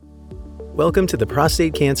Welcome to the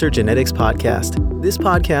Prostate Cancer Genetics Podcast. This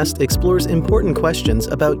podcast explores important questions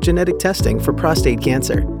about genetic testing for prostate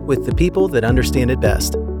cancer with the people that understand it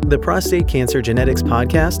best. The Prostate Cancer Genetics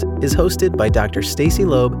Podcast is hosted by Dr. Stacy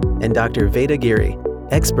Loeb and Dr. Veda Giri,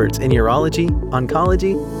 experts in urology,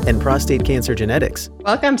 oncology, and prostate cancer genetics.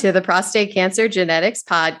 Welcome to the Prostate Cancer Genetics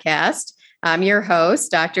Podcast. I'm your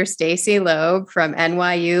host, Dr. Stacy Loeb from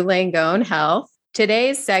NYU Langone Health.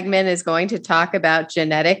 Today's segment is going to talk about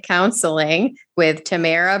genetic counseling with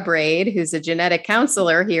Tamara Braid, who's a genetic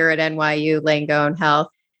counselor here at NYU Langone Health.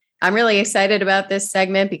 I'm really excited about this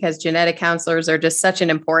segment because genetic counselors are just such an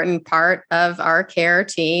important part of our care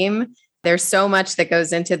team. There's so much that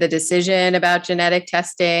goes into the decision about genetic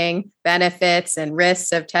testing, benefits and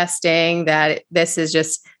risks of testing, that this is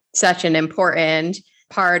just such an important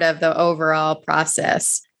part of the overall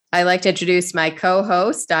process. I'd like to introduce my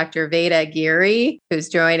co-host, Dr. Veda Giri, who's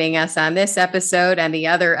joining us on this episode and the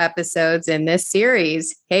other episodes in this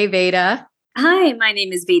series. Hey, Veda. Hi, my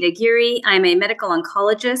name is Veda Giri. I'm a medical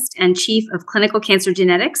oncologist and chief of clinical cancer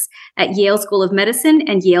genetics at Yale School of Medicine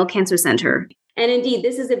and Yale Cancer Center. And indeed,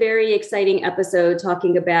 this is a very exciting episode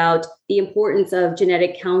talking about the importance of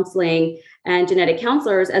genetic counseling and genetic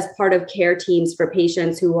counselors as part of care teams for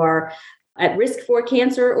patients who are at risk for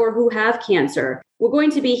cancer or who have cancer. We're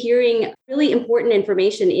going to be hearing really important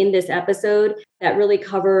information in this episode that really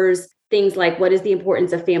covers things like what is the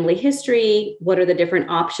importance of family history, what are the different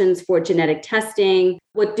options for genetic testing,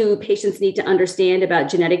 what do patients need to understand about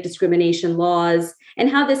genetic discrimination laws, and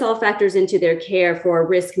how this all factors into their care for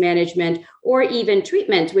risk management or even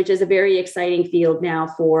treatment, which is a very exciting field now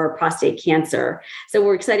for prostate cancer. So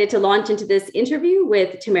we're excited to launch into this interview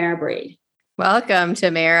with Tamara Braid. Welcome,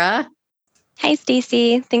 Tamara. Hi,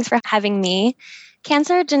 Stacy. Thanks for having me.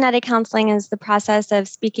 Cancer genetic counseling is the process of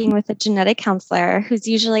speaking with a genetic counselor who's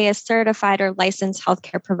usually a certified or licensed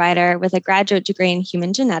healthcare provider with a graduate degree in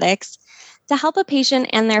human genetics to help a patient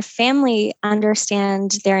and their family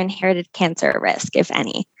understand their inherited cancer risk, if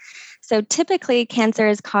any. So typically, cancer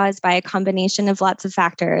is caused by a combination of lots of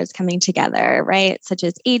factors coming together, right? Such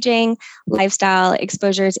as aging, lifestyle,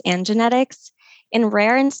 exposures, and genetics. In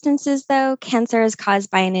rare instances, though, cancer is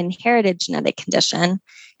caused by an inherited genetic condition.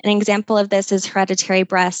 An example of this is hereditary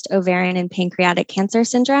breast, ovarian, and pancreatic cancer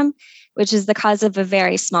syndrome, which is the cause of a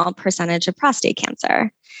very small percentage of prostate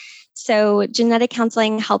cancer. So genetic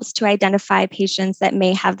counseling helps to identify patients that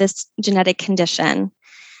may have this genetic condition.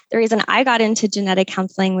 The reason I got into genetic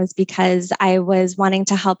counseling was because I was wanting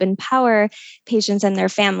to help empower patients and their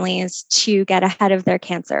families to get ahead of their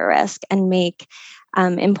cancer risk and make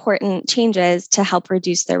important changes to help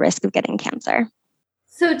reduce their risk of getting cancer.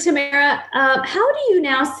 So Tamara, how do you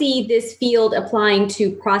now see this field applying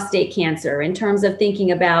to prostate cancer in terms of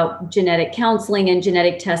thinking about genetic counseling and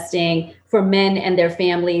genetic testing for men and their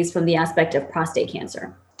families from the aspect of prostate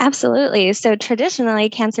cancer? Absolutely. So traditionally,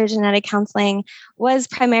 cancer genetic counseling was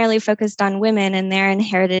primarily focused on women and their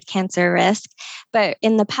inherited cancer risk. But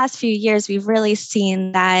in the past few years, we've really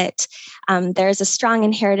seen that there's a strong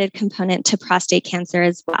inherited component to prostate cancer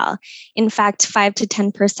as well. In fact, 5 to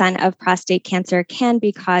 10% of prostate cancer can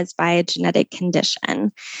be caused by a genetic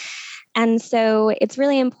condition. And so it's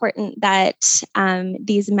really important that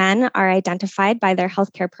these men are identified by their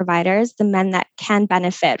healthcare providers, the men that can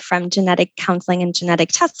benefit from genetic counseling and genetic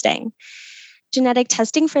testing. Genetic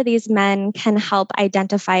testing for these men can help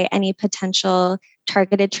identify any potential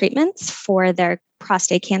targeted treatments for their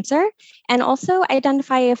prostate cancer and also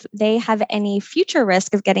identify if they have any future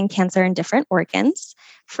risk of getting cancer in different organs.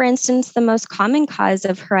 For instance, the most common cause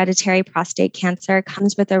of hereditary prostate cancer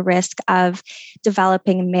comes with a risk of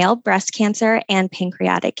developing male breast cancer and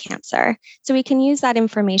pancreatic cancer. So we can use that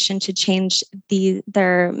information to change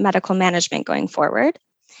their medical management going forward.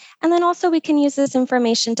 And then also we can use this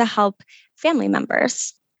information to help family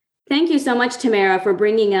members. Thank you so much, Tamara, for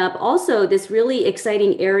bringing up also this really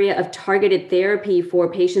exciting area of targeted therapy for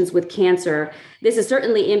patients with cancer. This is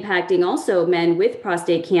certainly impacting also men with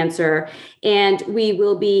prostate cancer. And we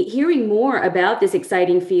will be hearing more about this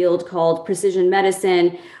exciting field called precision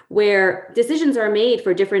medicine, where decisions are made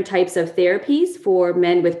for different types of therapies for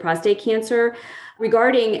men with prostate cancer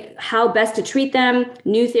regarding how best to treat them,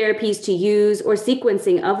 new therapies to use, or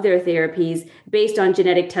sequencing of their therapies based on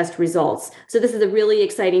genetic test results. So this is a really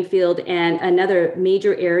exciting field and another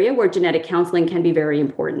major area where genetic counseling can be very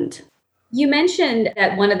important. You mentioned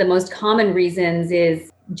that one of the most common reasons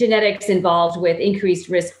is genetics involved with increased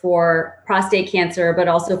risk for prostate cancer, but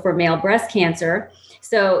also for male breast cancer.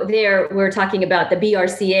 So there we're talking about the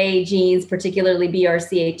BRCA genes, particularly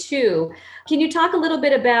BRCA2. Can you talk a little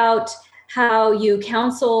bit about how you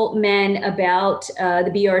counsel men about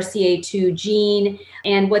the BRCA2 gene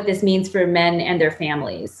and what this means for men and their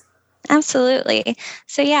families. Absolutely.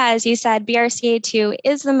 So yeah, as you said, BRCA2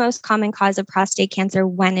 is the most common cause of prostate cancer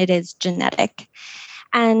when it is genetic.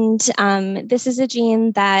 And this is a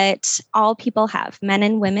gene that all people have, men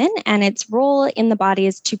and women, and its role in the body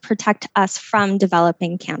is to protect us from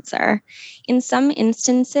developing cancer. In some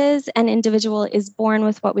instances, an individual is born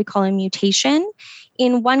with what we call a mutation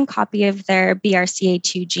in one copy of their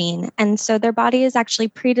BRCA2 gene. And so their body is actually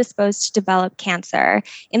predisposed to develop cancer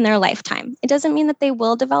in their lifetime. It doesn't mean that they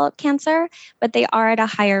will develop cancer, but they are at a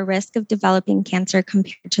higher risk of developing cancer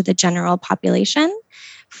compared to the general population.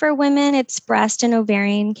 For women, it's breast and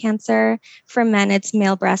ovarian cancer. For men, it's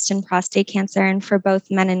male breast and prostate cancer. And for both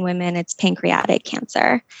men and women, it's pancreatic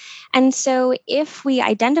cancer. And so if we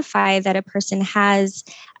identify that a person has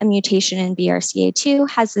a mutation in BRCA2,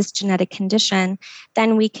 has this genetic condition,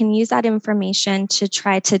 then we can use that information to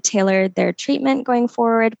try to tailor their treatment going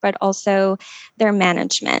forward, but also their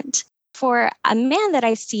management. For a man that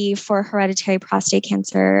I see for hereditary prostate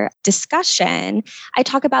cancer discussion, I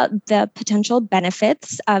talk about the potential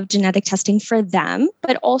benefits of genetic testing for them,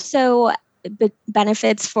 but also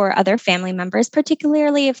benefits for other family members,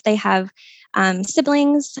 particularly if they have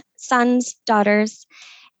siblings, sons, daughters,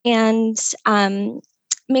 and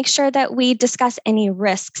make sure that we discuss any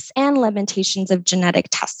risks and limitations of genetic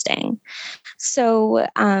testing. So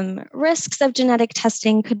risks of genetic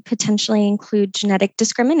testing could potentially include genetic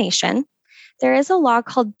discrimination. There is a law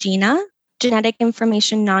called GINA, Genetic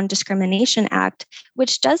Information Non-Discrimination Act,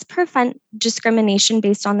 which does prevent discrimination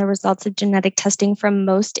based on the results of genetic testing from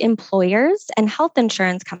most employers and health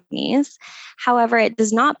insurance companies. However, it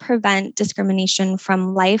does not prevent discrimination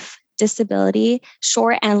from life, disability,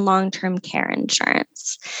 short and long-term care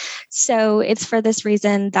insurance. So it's for this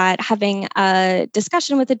reason that having a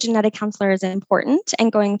discussion with a genetic counselor is important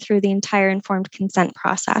and going through the entire informed consent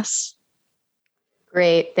process.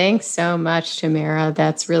 Great. Thanks so much, Tamara.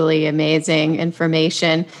 That's really amazing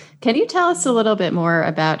information. Can you tell us a little bit more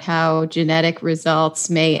about how genetic results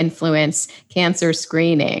may influence cancer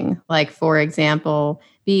screening? Like, for example,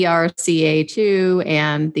 BRCA2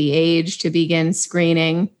 and the age to begin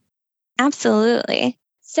screening? Absolutely.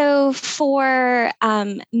 So for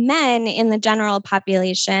men in the general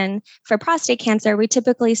population, for prostate cancer, we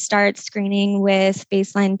typically start screening with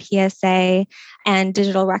baseline PSA and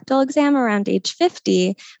digital rectal exam around age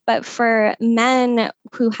 50. But for men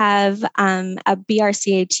who have a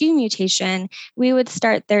BRCA2 mutation, we would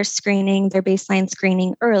start their baseline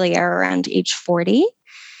screening earlier, around age 40.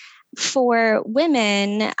 For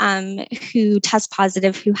women who test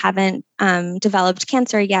positive, who haven't developed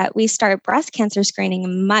cancer yet, we start breast cancer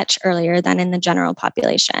screening much earlier than in the general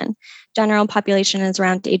population. General population is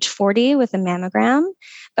around age 40 with a mammogram.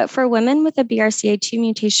 But for women with a BRCA2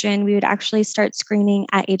 mutation, we would actually start screening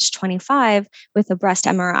at age 25 with a breast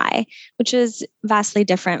MRI, which is vastly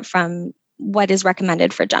different from what is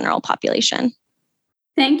recommended for general population.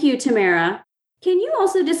 Thank you, Tamara. Can you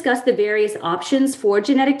also discuss the various options for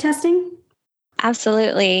genetic testing?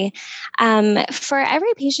 Absolutely. For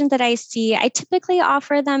every patient that I see, I typically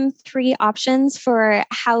offer them 3 options for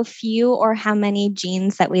how few or how many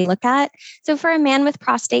genes that we look at. So for a man with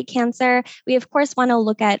prostate cancer, we of course want to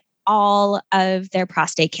look at all of their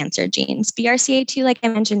prostate cancer genes. BRCA2, like I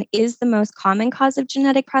mentioned, is the most common cause of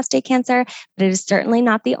genetic prostate cancer, but it is certainly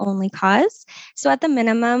not the only cause. So at the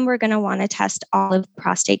minimum, we're going to want to test all of the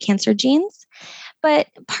prostate cancer genes. But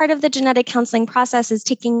part of the genetic counseling process is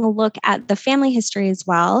taking a look at the family history as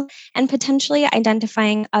well, and potentially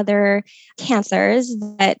identifying other cancers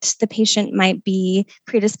that the patient might be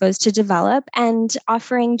predisposed to develop and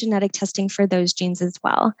offering genetic testing for those genes as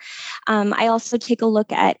well. I also take a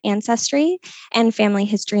look at ancestry and family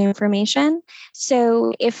history information.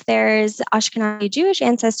 So if there's Ashkenazi Jewish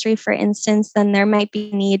ancestry, for instance, then there might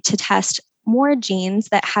be a need to test more genes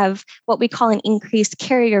that have what we call an increased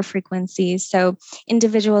carrier frequency. So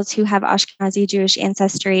individuals who have Ashkenazi Jewish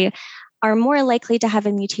ancestry are more likely to have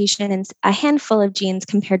a mutation in a handful of genes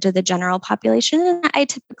compared to the general population. And I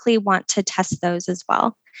typically want to test those as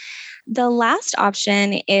well. The last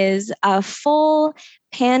option is a full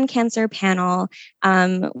pan-cancer panel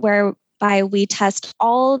whereby we test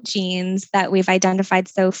all genes that we've identified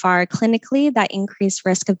so far clinically that increase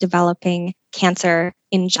risk of developing cancer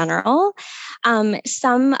in general.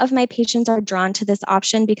 Some of my patients are drawn to this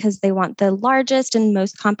option because they want the largest and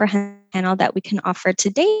most comprehensive panel that we can offer to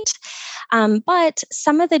date. But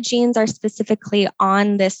some of the genes are specifically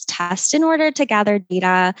on this test in order to gather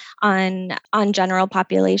data on general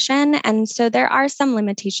population. And so there are some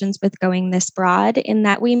limitations with going this broad in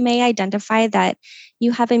that we may identify that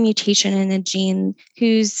you have a mutation in a gene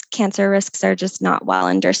whose cancer risks are just not well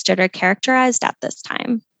understood or characterized at this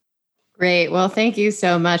time. Great. Well, thank you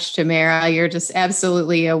so much, Tamara. You're just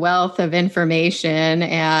absolutely a wealth of information,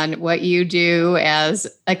 and what you do as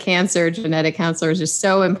a cancer genetic counselor is just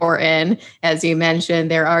so important. As you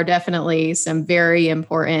mentioned, there are definitely some very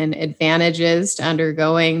important advantages to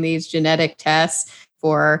undergoing these genetic tests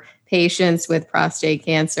for patients with prostate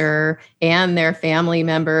cancer and their family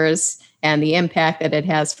members, and the impact that it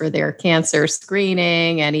has for their cancer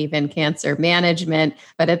screening and even cancer management.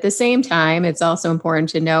 But at the same time, it's also important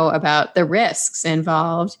to know about the risks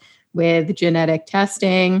involved with genetic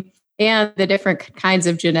testing and the different kinds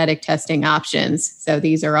of genetic testing options. So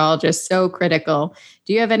these are all just so critical.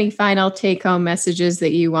 Do you have any final take-home messages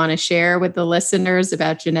that you want to share with the listeners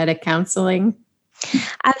about genetic counseling?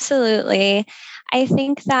 Absolutely. I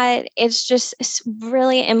think that it's just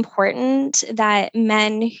really important that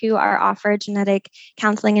men who are offered genetic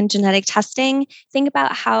counseling and genetic testing think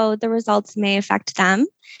about how the results may affect them,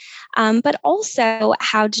 but also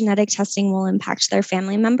how genetic testing will impact their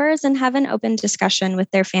family members, and have an open discussion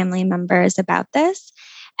with their family members about this,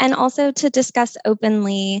 and also to discuss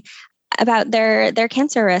openly about their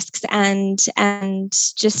cancer risks and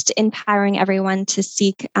just empowering everyone to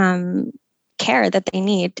seek care that they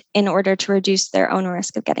need in order to reduce their own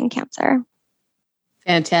risk of getting cancer.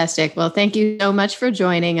 Fantastic. Well, thank you so much for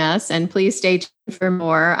joining us, and please stay tuned for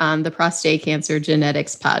more on the Prostate Cancer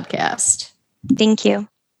Genetics Podcast. Thank you.